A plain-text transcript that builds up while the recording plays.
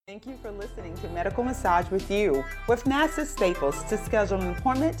Thank you for listening to Medical Massage with You with NASA Staples. To schedule an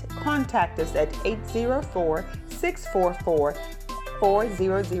appointment, contact us at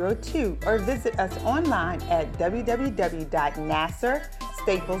 804-644-4002 or visit us online at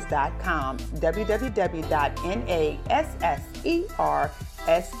www.nasserstaples.com,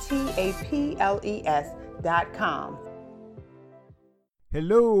 www.nasserstaples.com.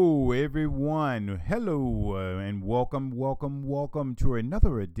 Hello, everyone. Hello, and welcome to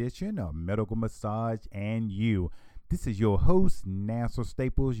another edition of Medical Massage and You. This is your host, Nasser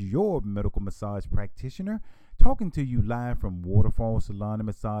Staples, your medical massage practitioner, talking to you live from Waterfall Salon and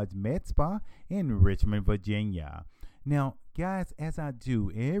Massage Med Spa in Richmond, Virginia. Now, guys, as I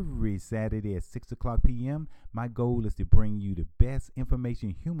do every Saturday at 6 o'clock p.m., my goal is to bring you the best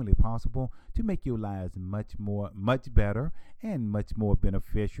information humanly possible to make your lives much better and much more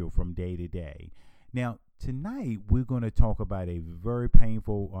beneficial from day to day. Now, tonight, we're going to talk about a very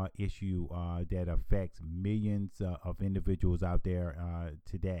painful issue that affects millions of individuals out there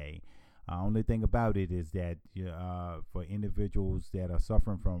today. Only thing about it is that for individuals that are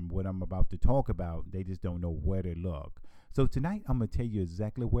suffering from what I'm about to talk about, they just don't know where to look. So tonight, I'm going to tell you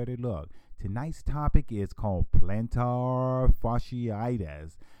exactly where to look. Tonight's topic is called plantar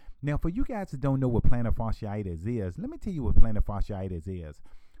fasciitis. Now, for you guys that don't know what plantar fasciitis is, let me tell you what plantar fasciitis is.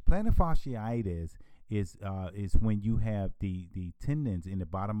 Plantar fasciitis is when you have the tendons in the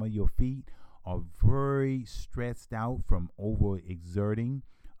bottom of your feet are very stressed out from overexerting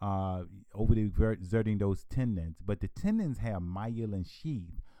those tendons, but the tendons have myelin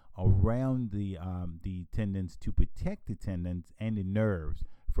sheath around the tendons to protect the tendons and the nerves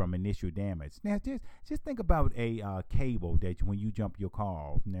from initial damage. Now, just think about a cable that when you jump your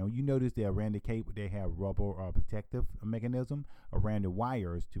car. Now, you notice that around the cable they have rubber protective mechanism around the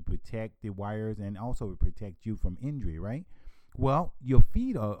wires to protect the wires and also protect you from injury, right? Well, your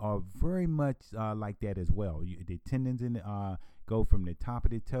feet are very much like that as well. The tendons go from the top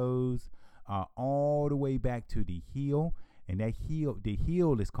of the toes all the way back to the heel, and the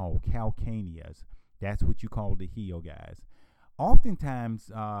heel is called calcaneus. That's what you call the heel, guys. Oftentimes,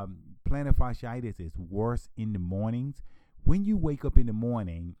 plantar fasciitis is worse in the mornings. When you wake up in the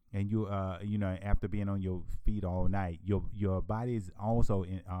morning and you after being on your feet all night, your body is also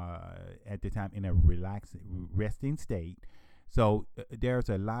at the time in a relaxed, resting state. So there's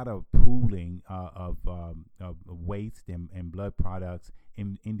a lot of pooling of waste and blood products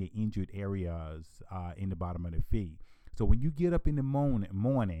in the injured areas in the bottom of the feet. So when you get up in the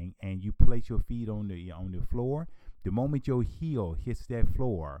morning and you place your feet on the floor, the moment your heel hits that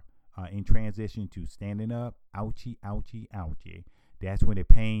floor in transition to standing up, ouchie, ouchie, ouchie, that's when the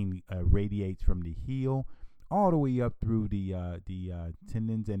pain radiates from the heel all the way up through the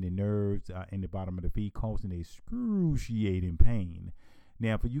tendons and the nerves in the bottom of the feet, causing excruciating pain.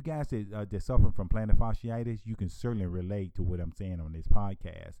 Now, for you guys that suffer from plantar fasciitis, you can certainly relate to what I'm saying on this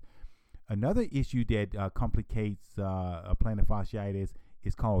podcast. Another issue that complicates plantar fasciitis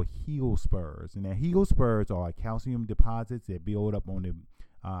is called heel spurs. And now, heel spurs are calcium deposits that build up on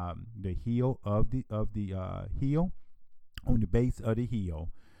the heel of the heel, on the base of the heel.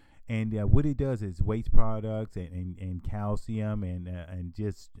 And what it does is waste products and calcium and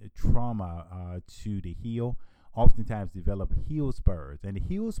just trauma to the heel oftentimes develop heel spurs. And the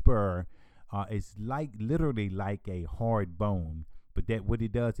heel spur is literally like a hard bone, but that what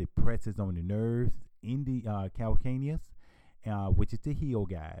it does, it presses on the nerves in the calcaneus, which is the heel,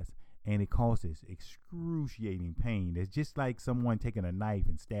 guys, and it causes excruciating pain. It's just like someone taking a knife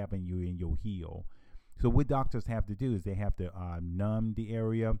and stabbing you in your heel. So what doctors have to do is they have to numb the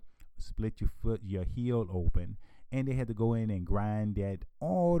area, split your heel open, and they had to go in and grind that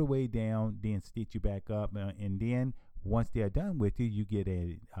all the way down, then stitch you back up, and then once they're done with it, you get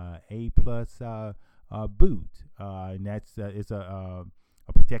a plus boot, and that's it's a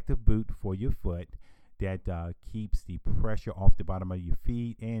protective boot for your foot that keeps the pressure off the bottom of your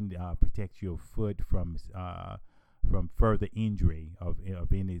feet and protects your foot from further injury of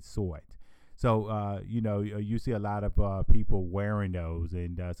any sort. So, you see a lot of people wearing those,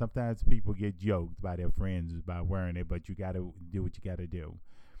 and sometimes people get joked by their friends by wearing it, but you got to do what you got to do.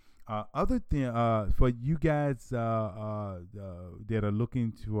 Other thing, for you guys that are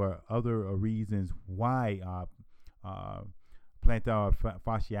looking to other reasons why plantar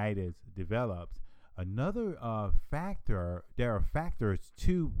fasciitis develops, another factor, there are factors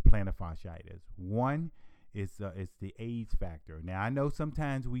to plantar fasciitis. One, it's the age factor. Now, I know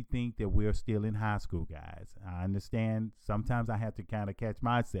sometimes we think that we're still in high school, guys. I understand. Sometimes I have to kind of catch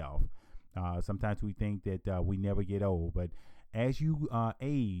myself. Sometimes we think that we never get old. But as you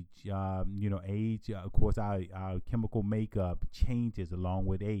age, of course, our chemical makeup changes along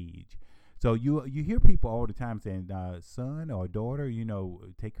with age. So you hear people all the time saying, son or daughter,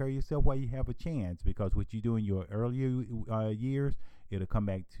 take care of yourself while you have a chance, because what you do in your earlier years, it'll come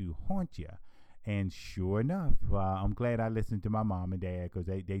back to haunt you. And sure enough, I'm glad I listened to my mom and dad, because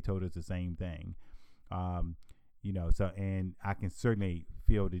they told us the same thing. And I can certainly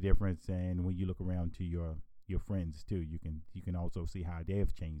feel the difference. And when you look around to your friends too, you can also see how they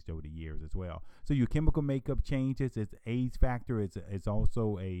have changed over the years as well. So your chemical makeup changes. It's age factor. It's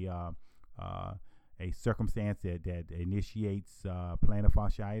also a circumstance that initiates plantar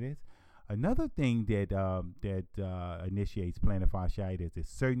fasciitis. Another thing that initiates plantar fasciitis is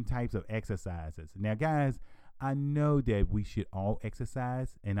certain types of exercises. Now, guys, I know that we should all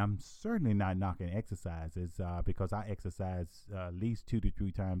exercise, and I'm certainly not knocking exercises because I exercise at least 2 to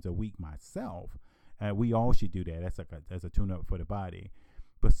 3 times a week myself. We all should do that. That's a tune-up for the body.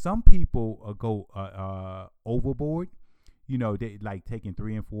 But some people go overboard. They like taking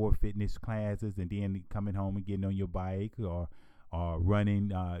 3 and 4 fitness classes and then coming home and getting on your bike or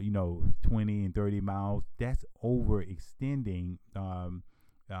running, 20 and 30 miles. That's overextending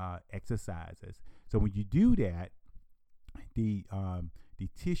exercises. So when you do that, the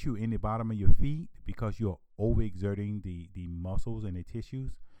tissue in the bottom of your feet, because you're overexerting the muscles and the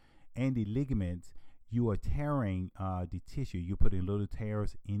tissues and the ligaments, you are tearing the tissue. You're putting little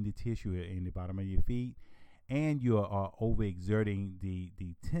tears in the tissue in the bottom of your feet, and you are overexerting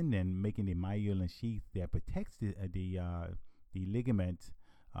the tendon, making the myelin sheath that protects the ligament,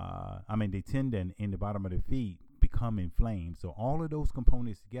 the tendon in the bottom of the feet become inflamed. So all of those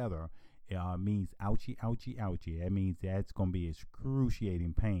components together means ouchie, ouchie, ouchie. That means that's going to be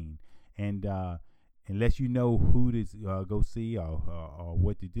excruciating pain. And unless you know who to go see or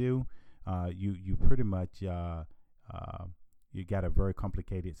what to do, you pretty much you got a very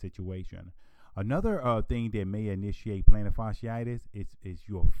complicated situation. Another thing that may initiate plantar fasciitis is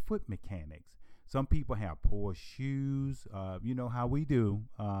your foot mechanics. Some people have poor shoes. You know how we do,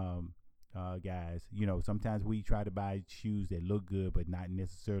 guys. Sometimes we try to buy shoes that look good but not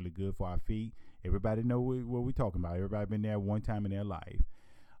necessarily good for our feet. Everybody know what we're talking about. Everybody been there one time in their life.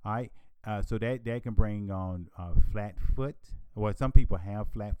 All right. So that can bring on flat foot. Well, some people have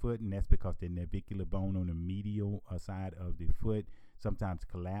flat foot, and that's because the navicular bone on the medial side of the foot sometimes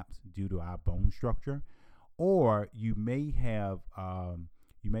collapse due to our bone structure. Or you may have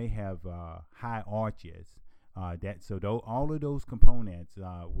high arches. All of those components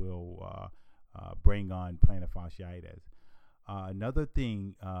will bring on plantar fasciitis. Another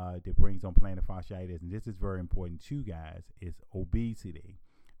thing that brings on plantar fasciitis, and this is very important too, guys, is obesity.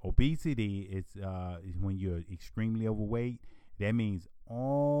 Obesity is when you're extremely overweight. That means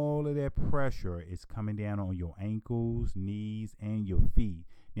all of that pressure is coming down on your ankles, knees, and your feet.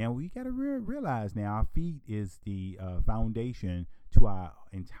 Now, we got to realize now our feet is the foundation to our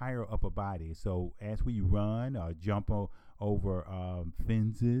entire upper body. So as we run or jump over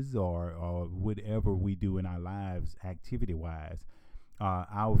fences or whatever we do in our lives activity-wise,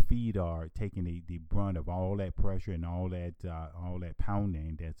 our feet are taking the brunt of all that pressure and all that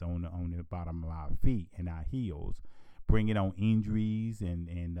pounding that's on the bottom of our feet and our heels, bringing on injuries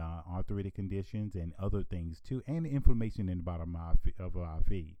and arthritic conditions and other things too, and inflammation in the bottom of our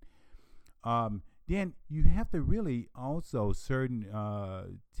feet. Then you have to really also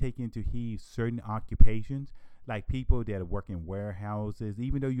take into heed certain occupations, like people that work in warehouses.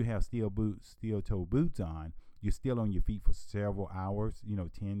 Even though you have steel-toe boots on, you're still on your feet for several hours,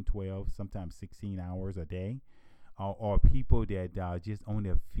 10, 12, sometimes 16 hours a day. Or people that just on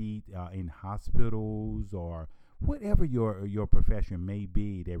their feet in hospitals, or whatever your profession may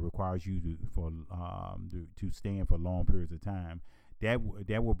be that requires you to stand for long periods of time.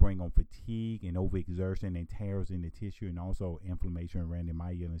 That will bring on fatigue and overexertion and tears in the tissue, and also inflammation around the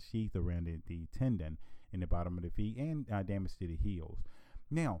myelin sheath around the tendon in the bottom of the feet, and damage to the heels.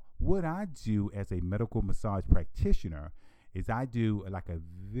 Now, what I do as a medical massage practitioner is I do like a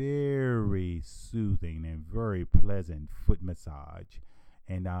very soothing and very pleasant foot massage.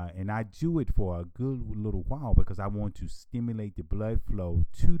 And I do it for a good little while because I want to stimulate the blood flow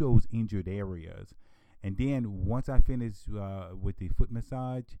to those injured areas. And then once I finish with the foot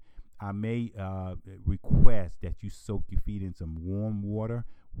massage, I may request that you soak your feet in some warm water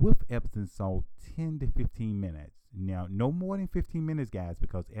with Epsom salt 10 to 15 minutes. Now, no more than 15 minutes, guys,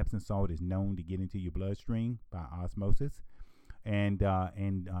 because Epsom salt is known to get into your bloodstream by osmosis and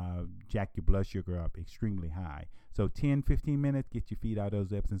jack your blood sugar up extremely high. So 10, 15 minutes, get your feet out of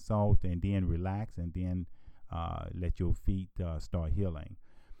those Epsom salt, and then relax, and then let your feet start healing.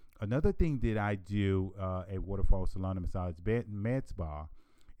 Another thing that I do at Waterfall Salon and Massage Med Spa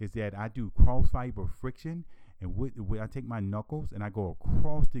is that I do cross fiber friction, and I take my knuckles and I go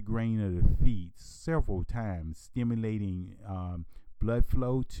across the grain of the feet several times, stimulating blood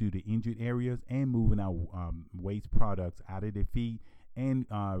flow to the injured areas and moving out waste products out of the feet and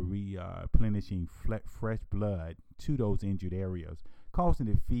replenishing fresh blood to those injured areas, causing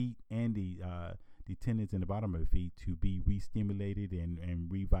the feet and the tendons in the bottom of the feet to be re-stimulated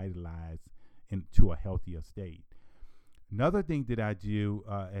and revitalized into a healthier state. Another thing that I do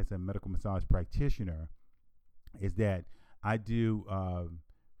as a medical massage practitioner is that I do a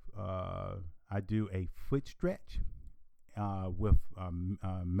foot stretch with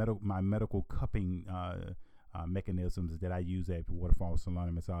my medical cupping mechanisms that I use at Waterfall Salon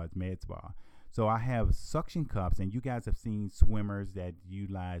and Massage Med Spa. So I have suction cups, and you guys have seen swimmers that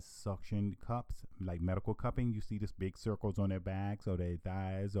utilize suction cups, like medical cupping. You see this big circles on their backs or their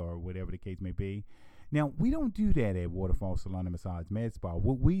thighs or whatever the case may be. Now, we don't do that at Waterfall Salon and Massage Med Spa.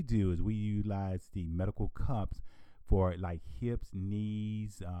 What we do is we utilize the medical cups for like hips,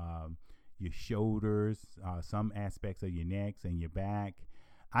 knees, your shoulders, some aspects of your necks and your back.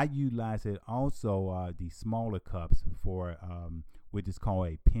 I utilize it also the smaller cups for which is called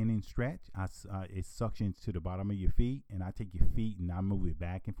a pin and stretch. It suctions to the bottom of your feet, and I take your feet and I move it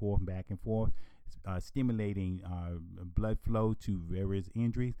back and forth, stimulating blood flow to various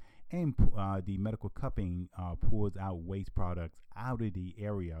injuries. And the medical cupping pulls out waste products out of the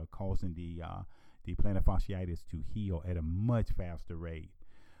area, causing the plantar fasciitis to heal at a much faster rate.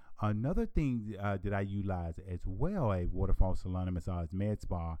 Another thing that I utilize as well at Waterfall Salon and Massage Med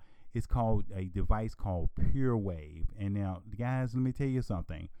Spa is called a device called Pure Wave. And now, guys, let me tell you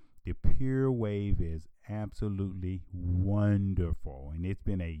something. The Pure Wave is absolutely wonderful, and it's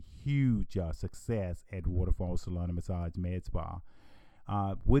been a huge success at Waterfall Salon and Massage Med Spa.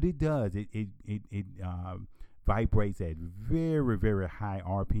 What it does, it vibrates at very, very high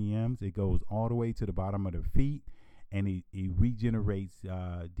RPMs. It goes all the way to the bottom of the feet, and it regenerates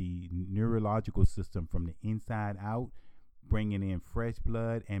the neurological system from the inside out, bringing in fresh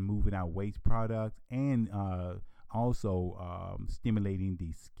blood and moving out waste products, and also stimulating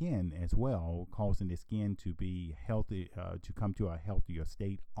the skin as well, causing the skin to be healthy, to come to a healthier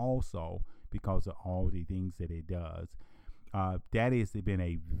state also because of all the things that it does. That has been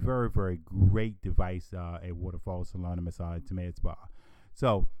a very, very great device at Waterfall Salon and Massage Med Spa.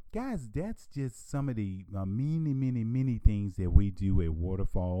 So, guys, that's just some of the many, many, many things that we do at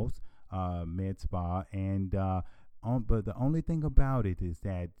Waterfalls Med Spa. And but the only thing about it is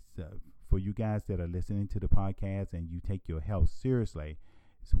that for you guys that are listening to the podcast and you take your health seriously,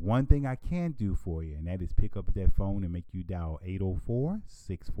 it's one thing I can do for you, and that is pick up that phone and make you dial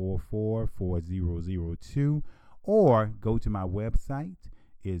 804-644-4002, or go to my website.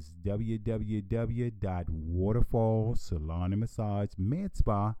 Is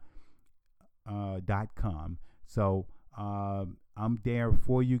www.waterfallsalonandmassagemedspa.com. So I'm there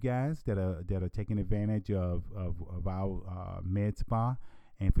for you guys that are taking advantage of our med spa,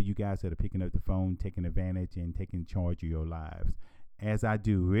 and for you guys that are picking up the phone, taking advantage and taking charge of your lives. As I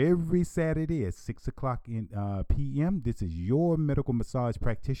do every Saturday at 6 o'clock p.m., this is your medical massage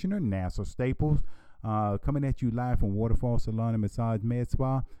practitioner, Nassar Staples, coming at you live from Waterfall Salon and Massage Med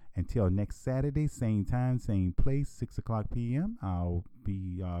Spa. Until next Saturday, same time, same place, 6 o'clock p.m. I'll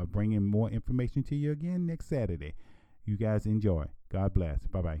be bringing more information to you again next Saturday. You guys enjoy. God bless.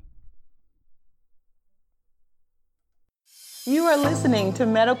 Bye-bye. You are listening to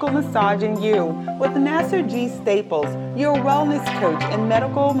Medical Massaging You with Nassar G. Staples, your wellness coach and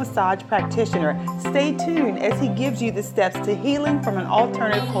medical massage practitioner. Stay tuned as he gives you the steps to healing from an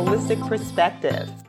alternative holistic perspective.